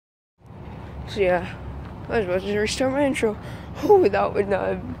So yeah, I was about to restart my intro. Oh, that would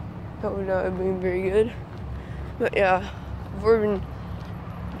not have been very good. But yeah, we've been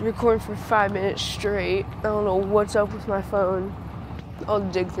recording for 5 minutes straight. I don't know what's up with my phone. I'll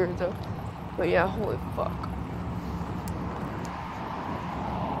dig through it though. But yeah, holy fuck.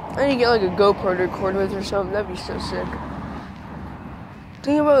 I need to get like a GoPro to record with or something. That'd be so sick.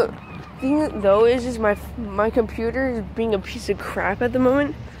 The thing though is my computer is being a piece of crap at the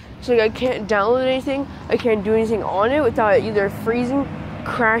moment. So like I can't download anything. I can't do anything on it without it either freezing,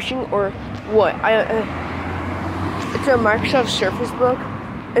 crashing, or what. It's a Microsoft Surface Book.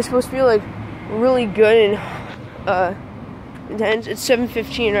 It's supposed to be like really good and intense. It's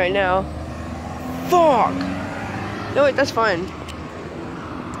 7:15 right now. Fuck. No wait, that's fine.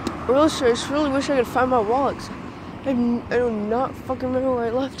 I just really wish I could find my wallet. I do not fucking remember where I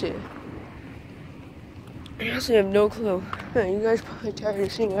left it. I honestly have no clue. You guys probably tired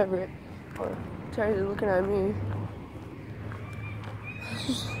of seeing Everett, or tired of looking at me.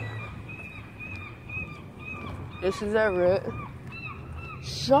 This is Everett.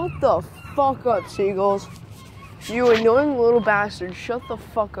 Shut the fuck up, seagulls. You annoying little bastard. Shut the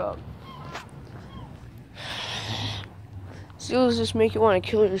fuck up. Seagulls just make you want to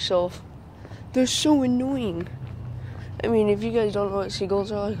kill yourself. They're so annoying. I mean, if you guys don't know what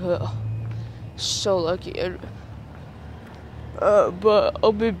seagulls are like, so lucky. But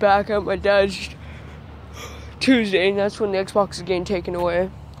I'll be back at my dad's Tuesday, and that's when the Xbox is getting taken away.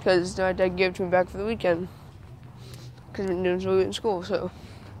 Because my dad gave it to me back for the weekend. Because we've been doing so good in school, so.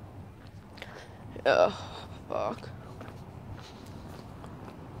 Fuck.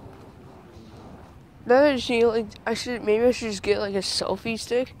 Now that I see, like, maybe I should just get, like, a selfie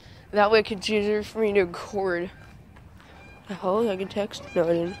stick. That way it's easier for me to record. The hell? I can text? No, I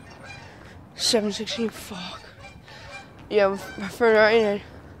didn't. 7:16, fuck. Yeah, my friend Ryan,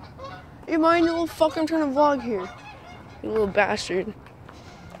 hey, mind you little fuck, I'm trying to vlog here. You little bastard.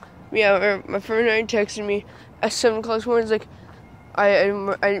 Yeah, my friend Ryan texted me at 7 o'clock this morning. He's like, I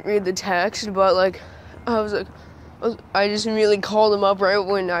didn't read the text, but like, I just immediately called him up right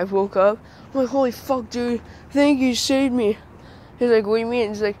when I woke up. I'm like, holy fuck, dude, thank you, saved me. He's like, what do you mean?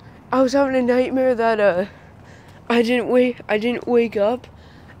 He's like, I was having a nightmare that I didn't wake up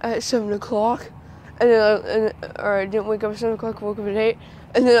at 7 o'clock, and then I didn't wake up at 7 o'clock, woke up at 8,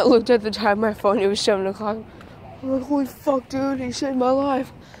 and then I looked at the time on my phone, it was 7 o'clock. I'm like, holy fuck, dude, you saved my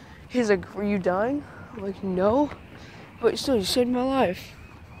life. He's like, were you dying? I'm like, no, but still, you saved my life.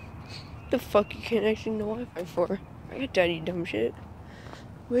 What the fuck you connecting the Wi-Fi for? I got daddy dumb shit.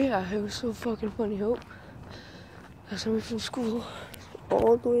 But yeah, it was so fucking funny, Hope. That's me from school,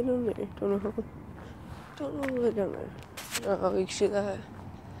 all the way down there. Don't know all the way down there. Oh, you can see that.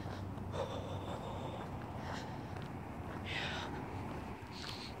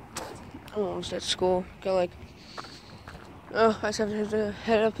 I'm almost at school. Got like, I just have to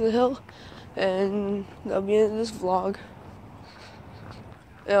head up the hill, and that'll be the end of this vlog.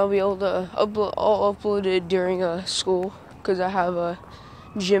 And I'll be able to upload it during school, because I have a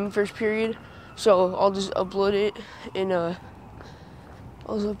gym first period. So I'll just upload it in the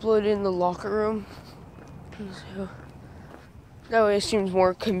locker room. So that way it seems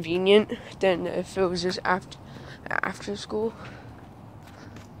more convenient than if it was just after school.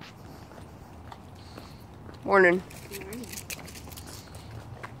 Morning.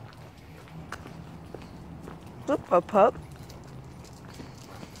 What's up, pup?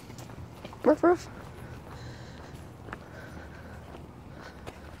 Ruff, ruff.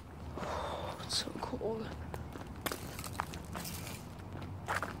 Oh, it's so cold.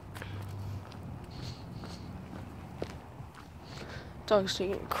 Dog's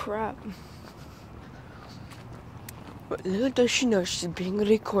taking a crap. But little does she know she's being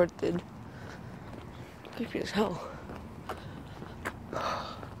recorded. Creepy as hell.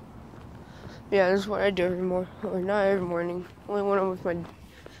 Yeah, this is what I do every morning. Or not every morning. Only when I'm with my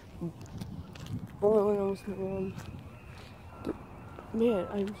mom. Man,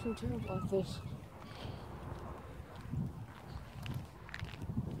 I'm so terrible at this.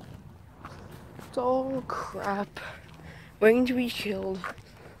 It's all crap. Waiting to be killed.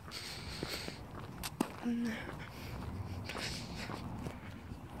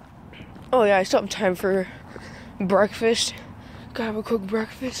 Oh yeah, I still have time for breakfast. Gotta have a quick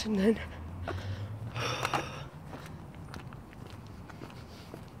breakfast and then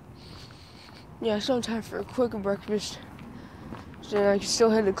yeah, I still have time for a quick breakfast. So then I can still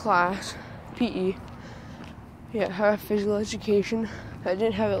head to class. PE. Yeah, have physical education. I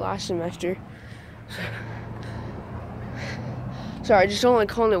didn't have it last semester. Sorry, I just don't like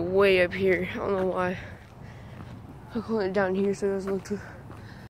calling it way up here. I don't know why. I'm calling it down here so it doesn't look too